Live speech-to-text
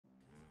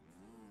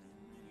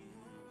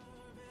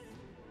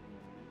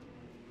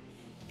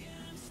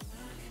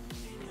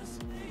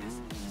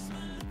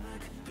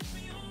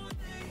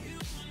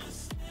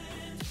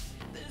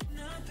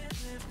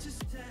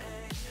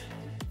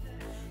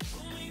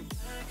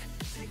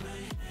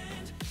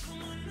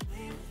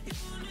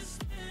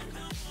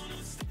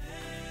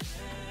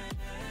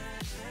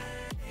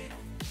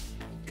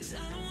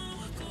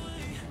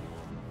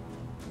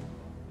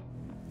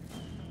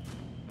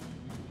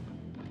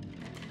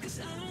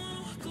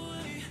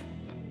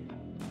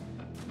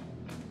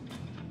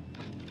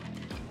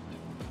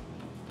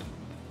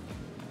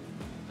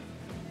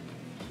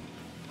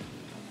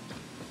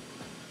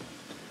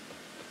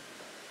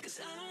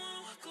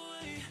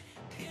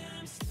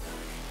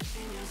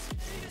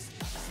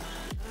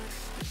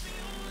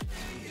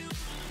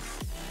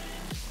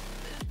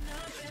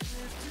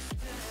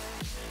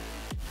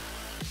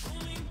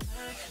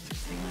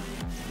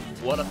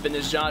What up in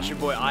this John? Your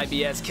boy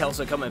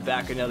Ibskelso coming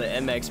back with another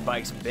MX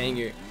Bikes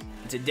banger.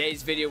 In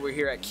today's video, we're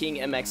here at King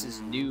MX's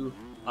new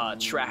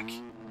track.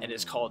 It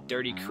is called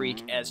Dirty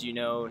Creek, as you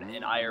know,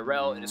 in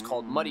IRL. It is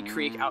called Muddy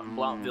Creek out in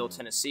Blountville,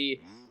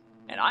 Tennessee.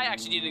 And I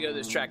actually need to go to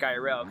this track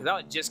IRL because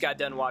I just got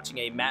done watching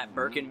a Matt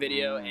Burkeen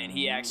video, and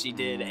he actually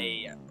did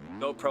a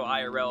GoPro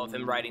IRL of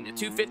him riding the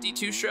 250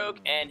 two-stroke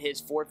and his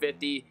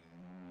 450.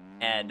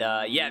 And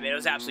yeah, man, it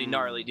was absolutely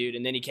gnarly, dude.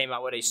 And then he came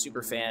out with a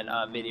super fan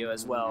video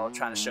as well,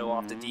 trying to show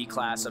off the D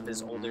class of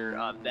his older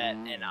vet.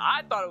 And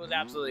I thought it was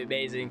absolutely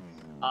amazing.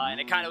 And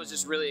it kind of was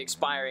just really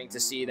inspiring to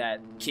see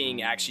that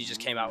King actually just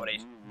came out with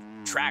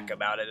a track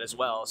about it as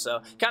well.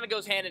 So kind of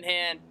goes hand in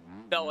hand.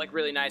 Felt like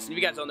really nice. And if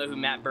you guys don't know who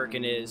Matt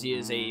Burkeen is, he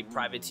is a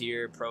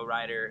privateer pro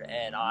rider,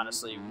 and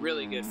honestly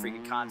really good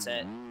freaking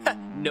content.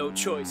 No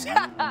choice.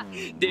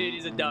 Dude,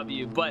 he's a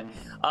W. But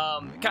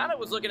kind of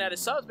was looking at his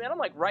subs, man. I'm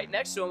like right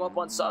next to him up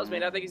on subs,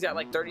 man. I think he's got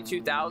like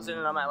 32,000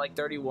 and I'm at like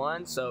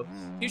 31. So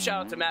huge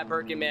shout out to Matt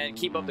Burkeen, man.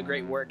 Keep up the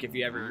great work if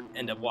you ever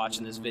end up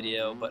watching this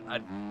video, but I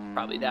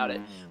probably doubt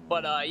it.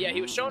 But yeah, he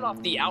was showing off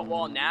the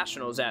Outlaw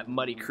Nationals at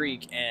Muddy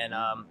Creek, and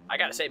I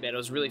gotta say, man, it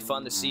was really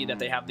fun to see that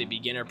they have the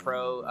beginner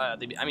pro,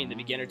 the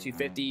beginner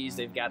 250s.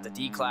 They've got the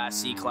D class,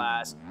 C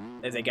class,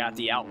 they got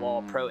the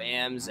Outlaw Pro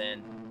Ams,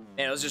 and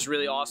it was just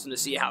really awesome to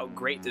see how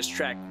great this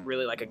track,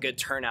 really like a good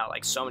turnout,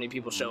 like so many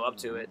people show up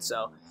to it.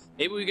 So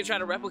maybe we could try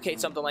to replicate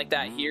something like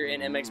that here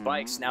in MX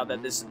Bikes now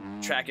that this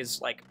track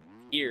is like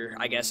here,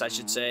 I guess I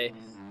should say,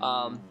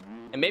 and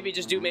maybe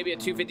just do maybe a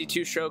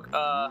 252 stroke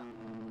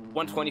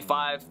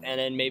 125 and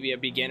then maybe a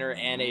beginner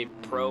and a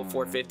pro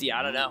 450.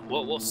 I don't know,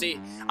 we'll see.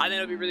 I think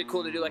it'd be really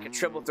cool to do like a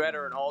triple threat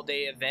or an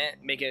all-day event,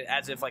 make it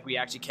as if like we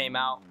actually came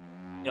out,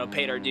 you know,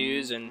 paid our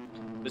dues and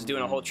was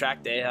doing a whole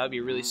track day. That would be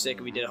really sick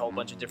if we did a whole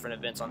bunch of different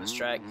events on this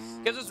track,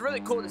 because it's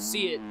really cool to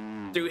see it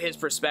through his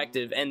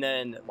perspective. And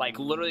then like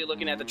literally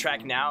looking at the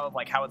track now of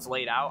like how it's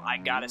laid out, I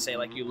gotta say,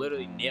 like, you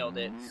literally nailed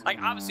it. Like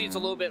obviously it's a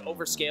little bit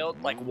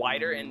overscaled, like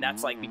wider, and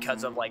that's like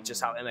because of like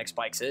just how MX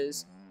Bikes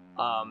is.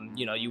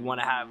 You know, you want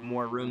to have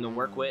more room to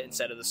work with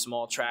instead of the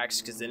small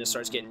tracks, because then it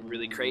starts getting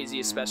really crazy,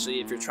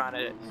 especially if you're trying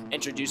to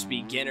introduce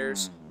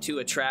beginners to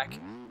a track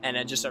and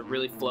then just a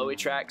really flowy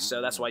track.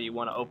 So that's why you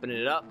want to open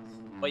it up.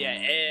 But yeah,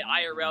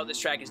 IRL, this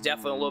track is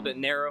definitely a little bit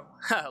narrow,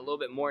 a little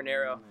bit more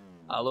narrow,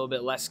 a little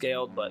bit less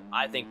scaled, but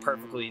I think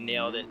perfectly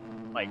nailed it,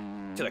 like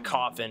to the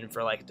coffin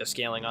for like the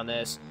scaling on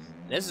this.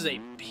 And this is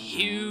a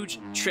huge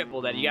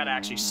triple that you got to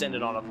actually send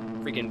it on a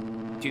freaking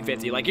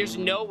 250. Like there's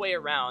no way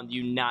around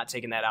you not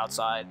taking that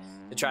outside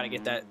to try to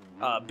get that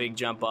big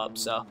jump up.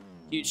 So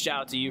huge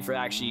shout out to you for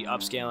actually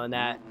upscaling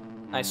that.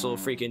 Nice little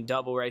freaking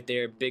double right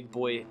there. Big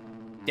boy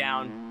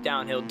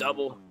downhill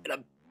double and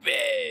a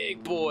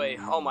big boy.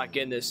 Oh my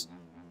goodness.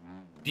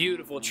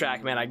 Beautiful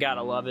track, man. I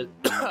gotta love it.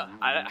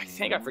 I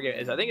think I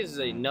forget. I think this is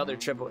another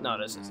triple. No,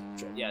 this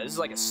isn't. Yeah, this is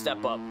like a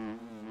step up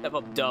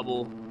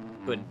double.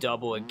 Do a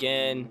double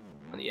again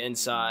on the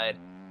inside.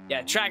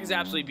 Yeah, track is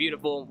absolutely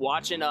beautiful.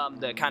 Watching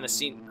the kind of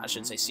I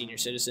shouldn't say senior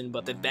citizen,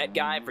 but the vet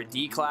guy for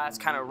D class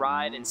kind of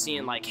ride, and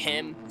seeing like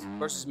him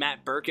versus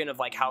Matt Burkeen of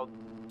like how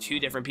two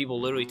different people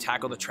literally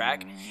tackle the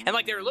track, and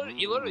like they're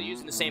literally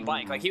using the same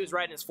bike. Like he was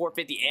riding his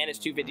 450 and his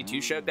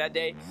 252 stroke that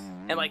day,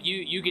 and like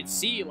you could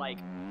see like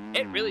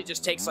it really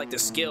just takes like the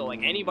skill. Like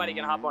anybody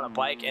can hop on a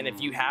bike, and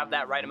if you have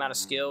that right amount of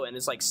skill and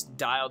it's like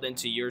dialed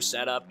into your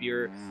setup,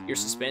 your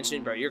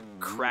suspension, bro, you're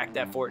cracked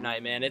at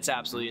Fortnite, man. It's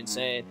absolutely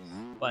insane.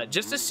 But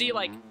just to see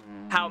like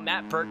how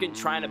Matt Burkeen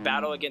trying to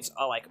battle against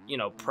like, you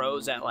know,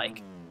 pros at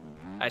like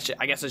I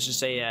guess I should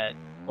say at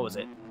what was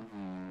it?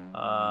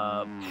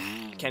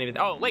 Can't even.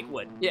 Oh,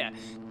 Lakewood. Yeah,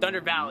 Thunder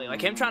Valley.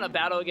 Like him trying to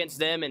battle against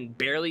them and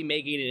barely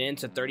making it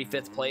into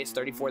 35th place,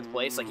 34th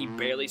place. Like he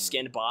barely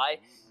skinned by.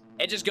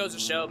 It just goes to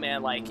show,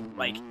 man, like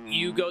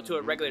you go to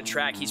a regular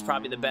track, he's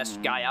probably the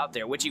best guy out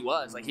there, which he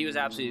was. Like he was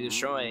absolutely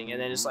destroying. And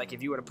then it's like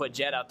if you were to put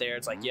Jet out there,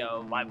 it's like,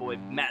 yo, my boy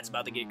Matt's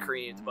about to get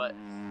creamed. But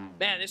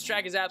man, this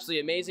track is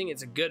absolutely amazing.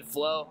 It's a good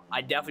flow.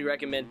 I definitely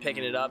recommend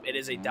picking it up. It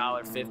is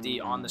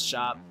 $1.50 on the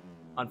shop.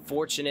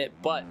 Unfortunate,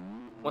 but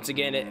once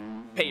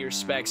again, pay your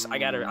respects. I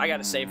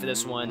gotta say for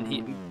this one,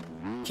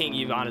 King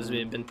Yvonne has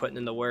been putting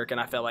in the work, and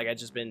I felt like I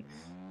just been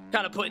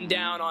kind of putting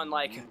down on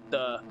like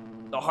the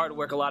hard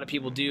work a lot of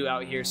people do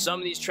out here. Some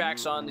of these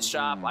tracks on the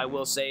shop, I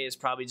will say, is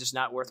probably just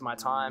not worth my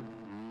time,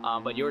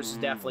 but yours is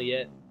definitely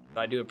it.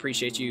 I do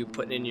appreciate you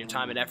putting in your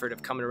time and effort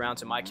of coming around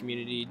to my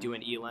community,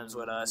 doing elims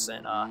with us,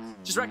 and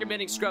just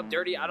recommending Scrub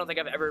Dirty. I don't think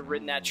I've ever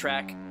ridden that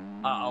track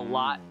a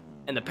lot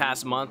in the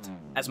past month,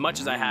 as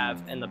much as I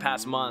have in the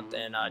past month,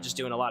 and just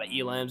doing a lot of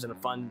elims and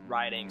fun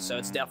riding. So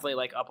it's definitely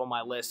like up on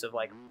my list of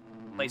like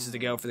places to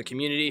go for the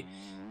community.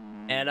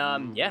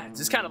 And yeah, it's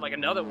just kind of like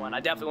another one.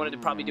 I definitely wanted to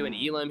probably do an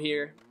elim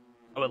here.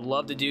 I would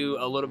love to do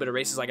a little bit of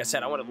races. Like I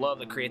said, I would love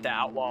to create that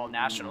Outlaw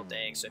National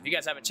thing. So if you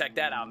guys haven't checked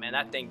that out, man,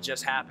 that thing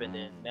just happened,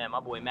 and man, my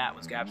boy Matt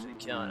was absolutely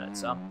killing it.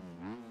 So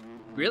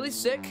really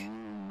sick.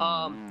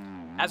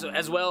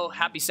 As well,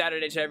 happy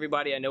Saturday to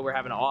everybody. I know we're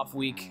having an off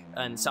week,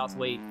 and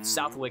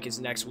Southwick is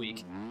next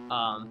week.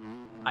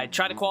 I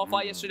tried to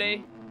qualify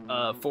yesterday.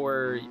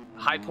 for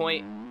High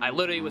Point. I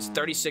literally was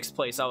 36th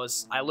place.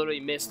 I literally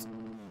missed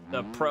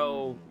the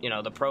pro,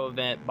 the pro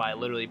event by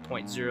literally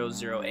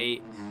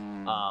 0.008.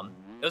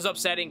 It was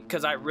upsetting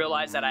because I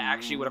realized that I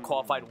actually would have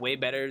qualified way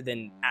better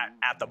than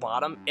at the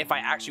bottom if I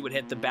actually would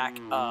hit the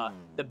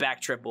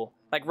back triple.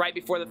 Like right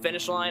before the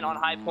finish line on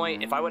High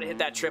Point, if I would have hit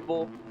that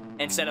triple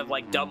instead of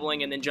like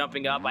doubling and then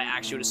jumping up, I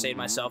actually would have saved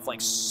myself like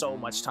so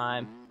much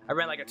time. I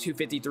ran like a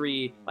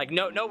 253, like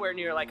nowhere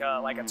near like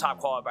a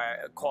top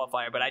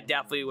qualifier, but I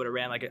definitely would have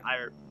ran like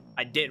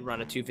I did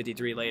run a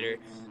 253 later,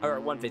 or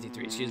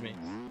 153, excuse me.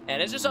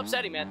 And it's just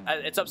upsetting, man.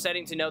 It's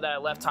upsetting to know that I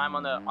left time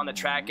on the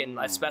track, and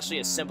especially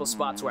at simple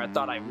spots where I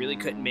thought I really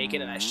couldn't make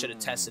it and I should have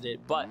tested it.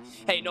 But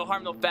hey, no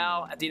harm, no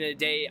foul. At the end of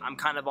the day, I'm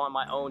kind of on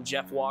my own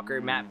Jeff Walker,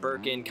 Matt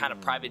Burkeen kind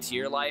of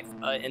privateer life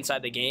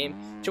inside the game,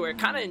 to where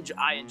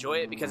I enjoy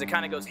it because it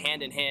kind of goes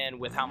hand in hand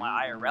with how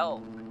my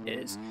IRL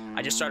is.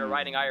 I just started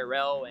riding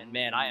IRL, and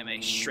man, I am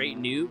a straight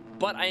noob,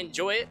 but I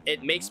enjoy it.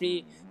 It makes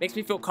me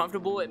feel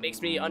comfortable. It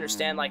makes me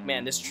understand, like,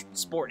 man, this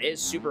sport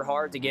is super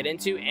hard to get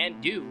into and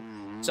do.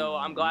 So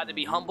I'm glad to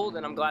be humbled,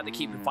 and I'm glad to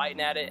keep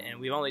fighting at it. And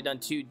we've only done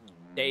 2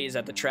 days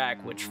at the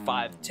track, which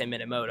 5-10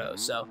 minute moto.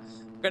 So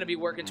we're gonna be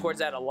working towards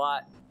that a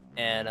lot.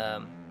 And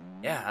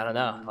yeah, I don't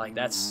know, like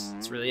that's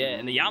really it.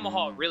 And the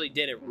Yamaha really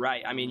did it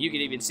right. I mean, you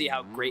can even see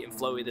how great and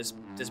flowy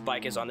this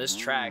bike is on this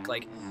track.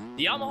 Like,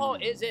 the Yamaha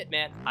is it,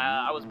 man.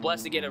 I was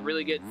blessed to get a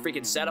really good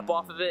freaking setup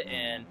off of it,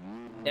 and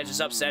it's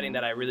just upsetting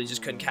that I really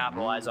just couldn't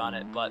capitalize on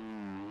it. But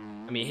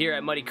I mean, here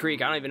at Muddy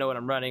Creek, I don't even know what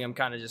I'm running. I'm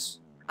kind of just,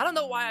 I don't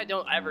know why I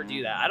don't ever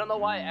do that. I don't know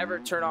why I ever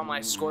turn on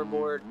my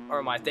scoreboard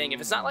or my thing. If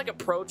it's not like a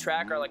pro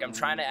track or like I'm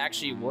trying to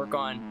actually work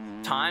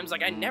on times,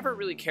 like I never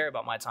really care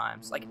about my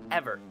times, like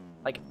ever.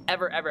 Like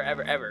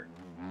ever.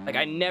 Like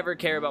I never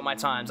care about my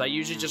times. I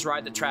usually just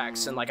ride the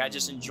tracks, and like I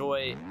just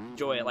enjoy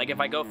it. Like if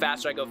I go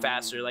faster, I go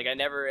faster. Like I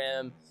never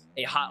am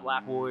a hot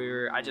lap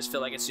warrior. I just feel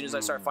like as soon as I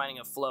start finding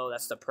a flow,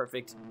 that's the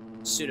perfect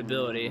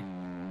suitability.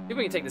 Maybe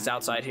we can take this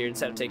outside here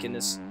instead of taking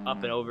this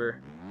up and over,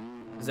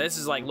 because this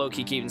is like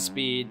low-key keeping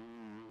speed.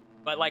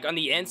 But like on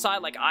the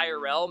inside, like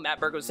IRL, Matt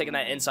Burkeen was taking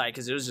that inside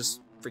because it was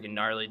just freaking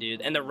gnarly,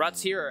 dude. And the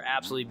ruts here are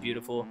absolutely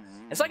beautiful.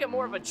 It's like a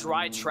more of a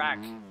dry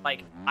track.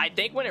 Like I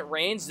think when it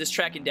rains, this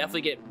track can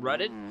definitely get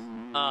rutted.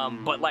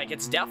 But like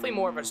it's definitely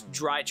more of a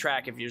dry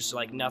track if there's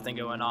like nothing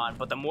going on.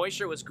 But the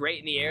moisture was great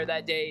in the air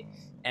that day,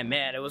 and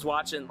man, it was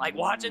watching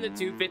the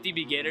 250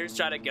 beginners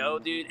try to go,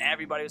 dude.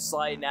 Everybody was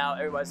sliding out,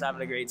 everybody's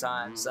having a great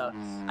time. So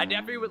I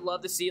definitely would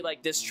love to see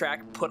like this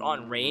track put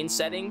on rain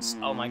settings.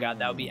 Oh my god,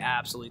 that would be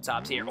absolutely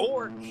top tier.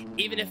 Or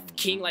even if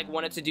King like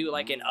wanted to do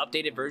like an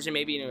updated version,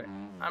 maybe,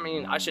 I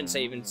mean, I shouldn't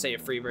even say a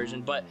free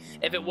version, but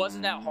if it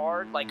wasn't that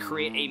hard, like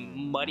create a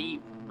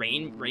muddy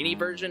rainy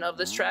version of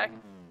this track.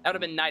 That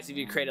would have been nice if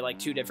you created like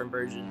 2 different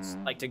versions,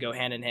 like to go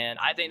hand in hand.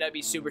 I think that'd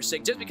be super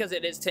sick, just because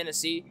it is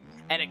Tennessee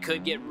and it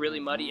could get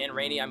really muddy and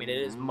rainy. I mean, it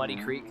is Muddy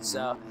Creek,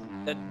 so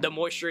the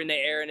moisture in the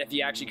air, and if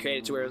you actually created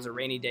it to where it was a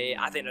rainy day,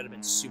 I think that'd have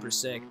been super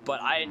sick.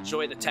 But I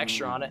enjoy the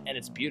texture on it, and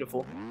it's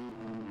beautiful.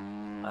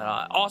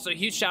 Also,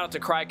 huge shout out to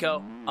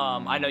Cryco.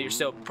 I know you're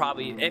still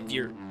probably, if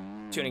you're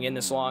tuning in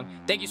this long,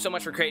 thank you so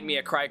much for creating me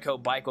a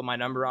Cryco bike with my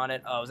number on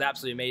it. It was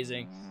absolutely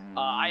amazing.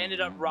 I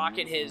ended up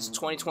rocking his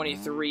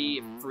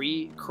 2023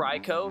 free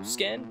Cryco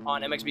skin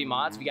on MXB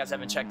Mods. If you guys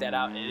haven't checked that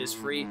out, it is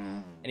free.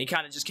 And he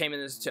kind of just came in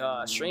this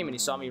stream and he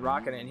saw me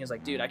rocking it, and he was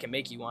like, dude, I can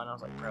make you one. I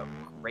was like, bro,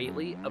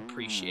 greatly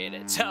appreciate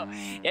it. So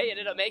yeah, he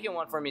ended up making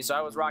one for me, so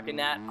I was rocking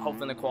that,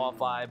 hoping to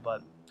qualify.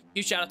 But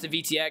huge shout out to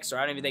VTX, or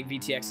I don't even think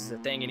VTX is a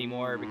thing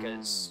anymore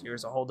because it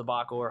was a whole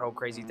debacle or a whole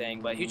crazy thing.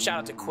 But huge shout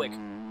out to Quick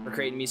for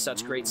creating me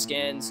such great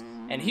skins,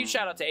 and huge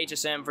shout out to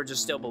HSM for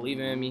just still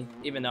believing in me,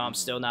 even though I'm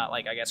still not,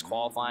 like, I guess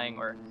qualifying,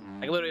 or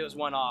like literally it was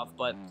one off.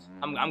 But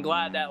I'm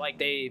glad that like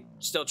they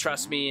still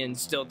trust me and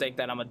still think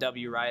that I'm a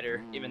W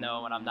rider, even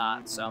though when I'm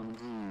not. So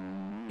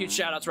huge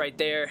shout outs right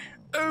there.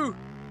 Ooh.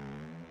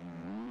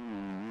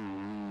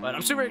 But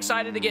I'm super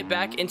excited to get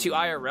back into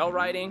IRL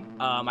riding.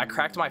 I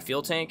cracked my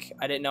fuel tank.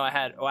 I didn't know I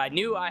had, well, I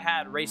knew I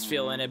had race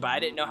fuel in it, but I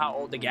didn't know how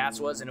old the gas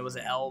was, and it was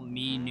an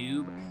me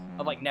noob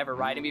of like never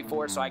riding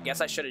before. So I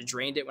guess I should have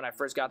drained it when I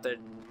first got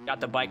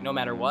the bike, no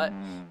matter what.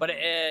 But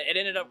it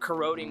ended up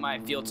corroding my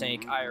fuel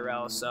tank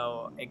IRL.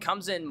 So it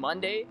comes in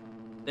Monday.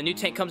 The new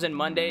tank comes in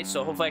Monday,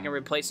 so hopefully I can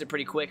replace it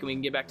pretty quick and we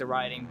can get back to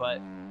riding.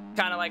 But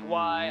kind of like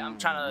why I'm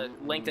trying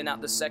to lengthen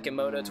out the second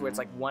moto to where it's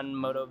like 1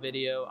 moto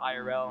video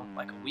IRL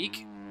like a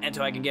week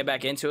until I can get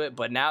back into it.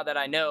 But now that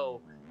I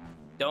know,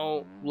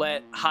 don't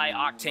let high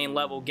octane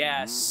level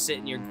gas sit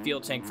in your fuel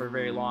tank for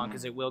very long,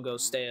 because it will go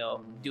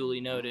stale.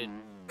 Duly noted.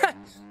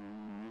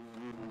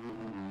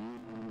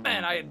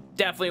 Man, I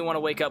definitely want to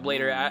wake up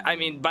later. I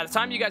mean, by the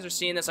time you guys are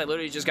seeing this, I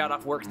literally just got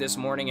off work this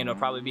morning, and it'll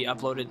probably be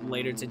uploaded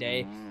later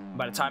today.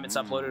 By the time it's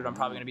uploaded, I'm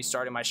probably going to be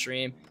starting my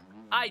stream.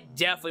 I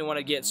definitely want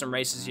to get some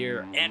races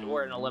here, and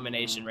or an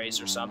elimination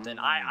race or something.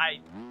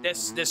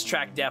 This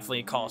track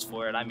definitely calls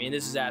for it. I mean,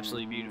 this is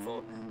absolutely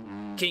beautiful.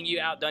 King,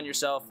 you outdone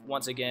yourself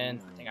once again.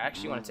 I think I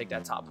actually want to take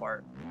that top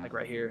part, like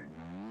right here,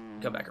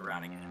 come back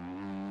around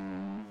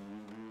again.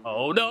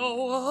 Oh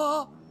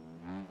no!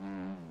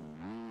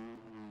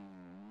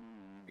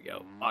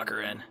 go. Lock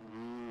her in.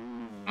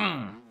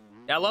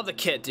 Yeah, I love the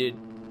kit, dude.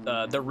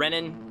 The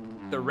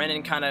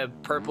Renin kind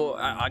of purple.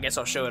 I guess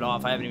I'll show it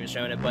off. I haven't even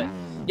shown it, but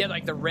yeah,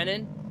 like the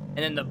Renin, and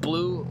then the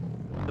blue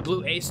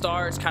A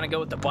stars kind of go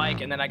with the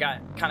bike, and then I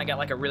kind of got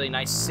like a really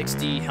nice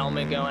 60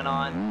 helmet going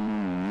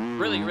on.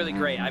 Really, really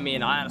great. I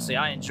mean, honestly,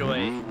 I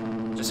enjoy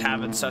just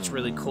having such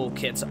really cool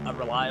kits,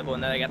 reliable,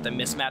 and then I got the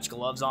mismatched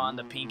gloves on,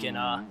 the pink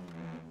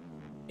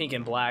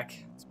and black.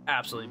 It's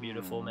absolutely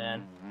beautiful,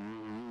 man.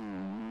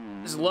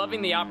 Just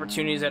loving the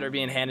opportunities that are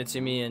being handed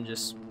to me and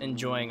just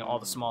enjoying all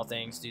the small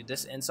things, dude.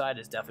 This inside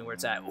is definitely where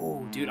it's at.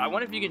 Oh, dude, I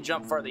wonder if you can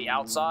jump for the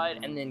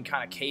outside and then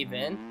kind of cave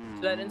in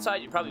to that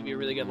inside. You'd probably be a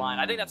really good line.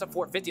 I think that's a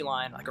 450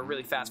 line, like a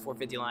really fast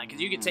 450 line,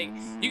 because you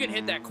can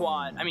hit that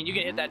quad. I mean, you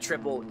can hit that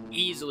triple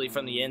easily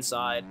from the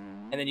inside,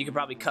 and then you could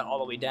probably cut all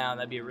the way down.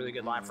 That'd be a really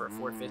good line for a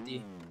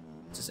 450.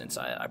 Just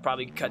inside. I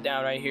probably could cut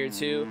down right here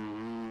too.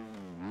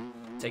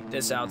 Take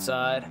this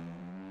outside.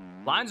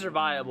 Lines are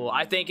viable.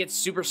 I think it's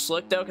super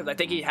slick though, because I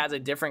think he has a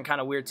different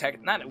kind of weird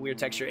not a weird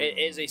texture. It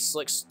is a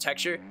slick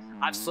texture.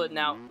 I've slid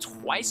now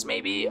twice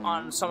maybe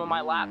on some of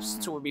my laps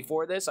to where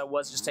before this I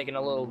was just taking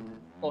a little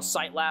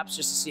sight laps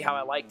just to see how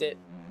I liked it.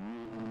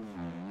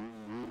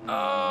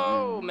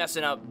 Oh,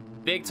 messing up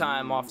big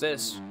time off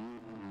this.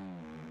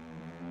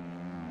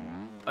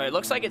 All right, it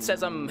looks like it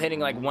says I'm hitting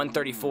like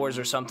 134s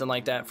or something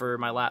like that for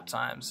my lap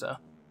time. So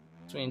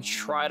we can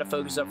try to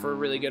focus up for a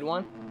really good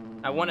one.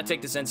 I want to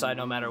take this inside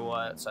no matter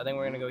what. So I think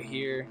we're going to go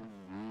here.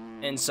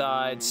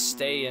 Inside.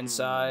 Stay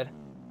inside.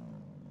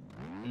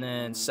 And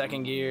then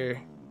second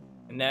gear.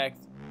 Connect.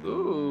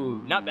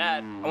 Ooh, not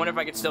bad. I wonder if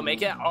I could still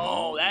make it.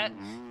 Oh,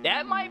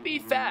 that might be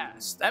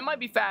fast. That might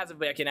be fast if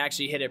I can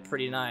actually hit it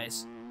pretty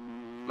nice.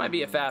 Might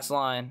be a fast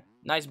line.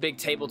 Nice big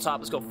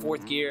tabletop. Let's go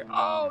fourth gear.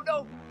 Oh,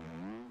 no.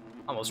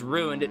 Almost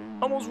ruined it.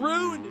 Almost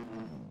ruined it.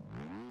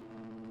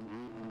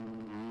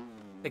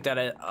 Take that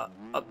up,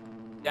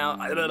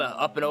 down,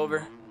 up and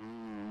over.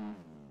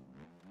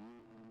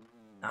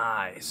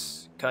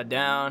 Nice. Cut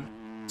down.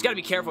 It's got to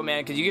be careful,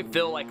 man, because you can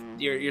feel like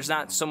there's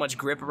not so much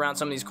grip around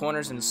some of these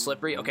corners and it's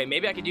slippery. Okay,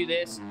 maybe I could do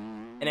this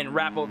and then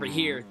wrap over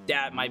here.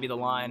 That might be the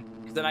line,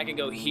 because then I can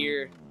go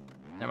here.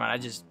 Never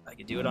mind, I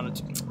could do it on a...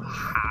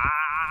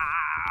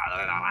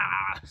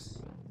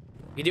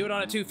 You do it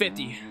on a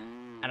 250,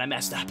 and I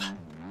messed up.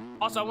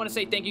 Also, I want to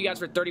say thank you guys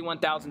for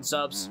 31,000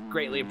 subs.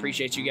 Greatly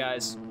appreciate you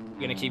guys.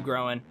 We're going to keep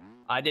growing.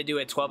 I did do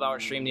a 12-hour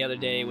stream the other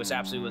day, which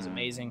absolutely was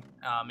amazing.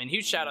 And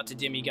huge shout out to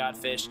Dimmy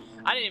Godfish.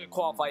 I didn't even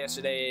qualify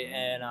yesterday,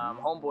 and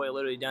homeboy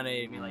literally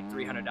donated me like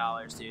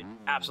 $300, dude.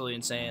 Absolutely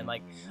insane.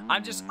 Like,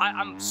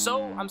 I'm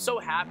so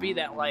happy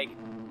that like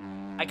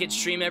I could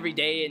stream every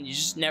day, and you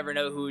just never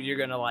know who you're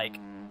gonna like,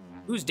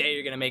 whose day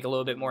you're gonna make a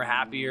little bit more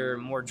happier,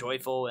 more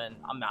joyful. And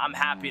I'm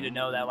happy to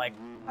know that like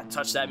I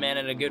touched that man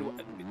in a good way.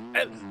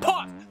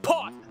 Pause.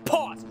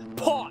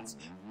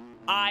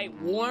 I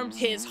warmed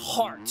his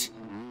heart.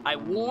 I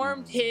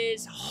warmed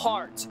his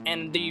heart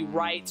in the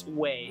right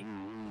way.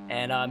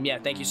 And yeah,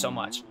 thank you so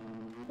much.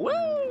 Woo!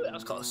 That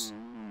was close.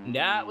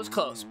 That was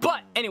close.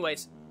 But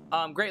anyways,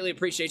 greatly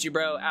appreciate you,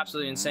 bro.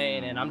 Absolutely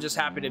insane. And I'm just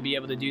happy to be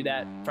able to do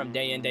that from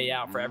day in, day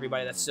out for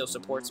everybody that still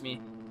supports me.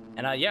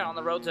 And yeah, on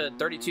the road to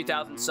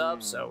 32,000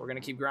 subs. So we're going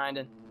to keep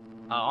grinding.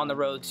 On the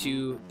road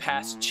to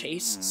pass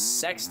Chase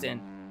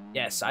Sexton.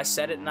 Yes, I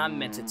said it and I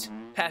meant it.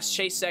 Pass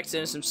Chase Sexton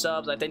and some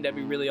subs. I think that'd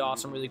be really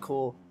awesome, really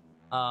cool.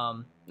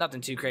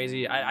 Nothing too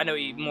crazy. I know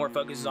he more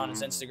focuses on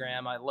his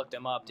Instagram. I looked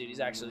him up, dude. He's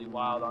actually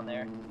wild on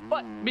there.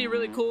 But be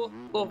really cool.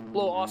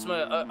 Little awesome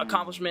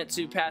accomplishment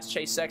to pass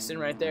Chase Sexton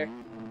right there.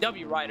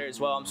 W Rider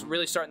as well. I'm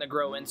really starting to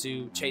grow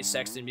into Chase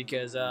Sexton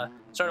because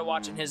started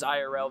watching his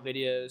IRL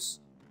videos.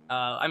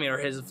 Or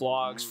his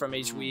vlogs from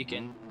each week,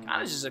 and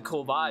kind of just a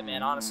cool vibe,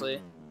 man.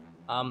 Honestly,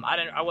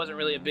 I wasn't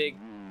really a big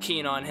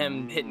keen on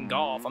him hitting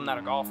golf. I'm not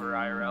a golfer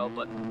IRL,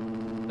 but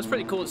it was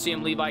pretty cool to see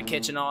him Levi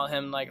Kitch and all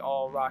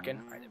rocking.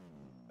 All right,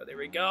 there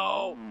we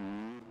go.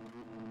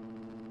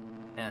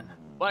 And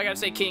well, I gotta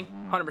say, King,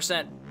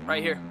 100%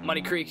 right here,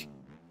 Muddy Creek.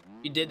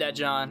 You did that,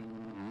 John.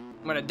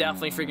 I'm gonna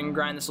definitely freaking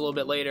grind this a little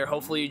bit later.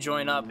 Hopefully you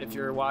join up if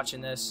you're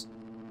watching this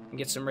and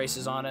get some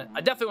races on it.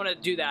 I definitely want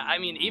to do that. I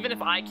mean, even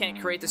if I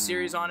can't create the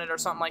series on it or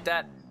something like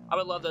that, I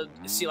would love to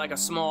see like a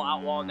small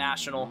Outlaw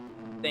National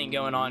thing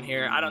going on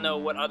here. I don't know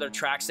what other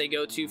tracks they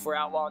go to for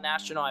Outlaw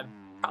National. I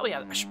probably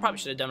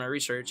should have done my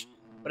research.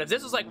 But if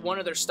this is like one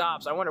of their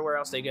stops, I wonder where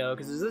else they go.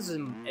 Because if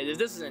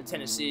this is in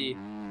Tennessee,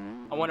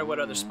 I wonder what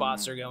other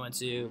spots they're going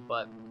to.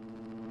 But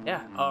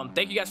yeah,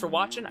 thank you guys for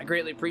watching. I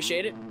greatly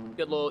appreciate it.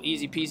 Good little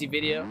easy peasy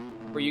video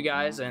for you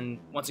guys. And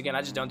once again,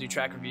 I just don't do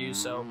track reviews,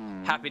 so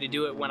happy to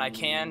do it when I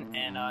can,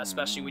 and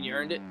especially when you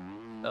earned it.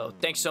 So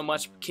thanks so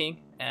much, King.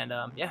 And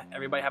yeah,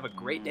 everybody have a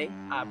great day.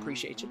 I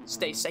appreciate you.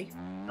 Stay safe.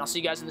 And I'll see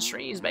you guys in the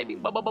streams, baby.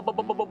 Hold on, I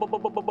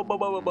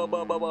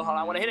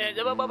want to hit it.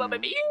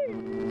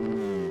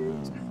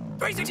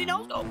 360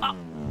 no scope.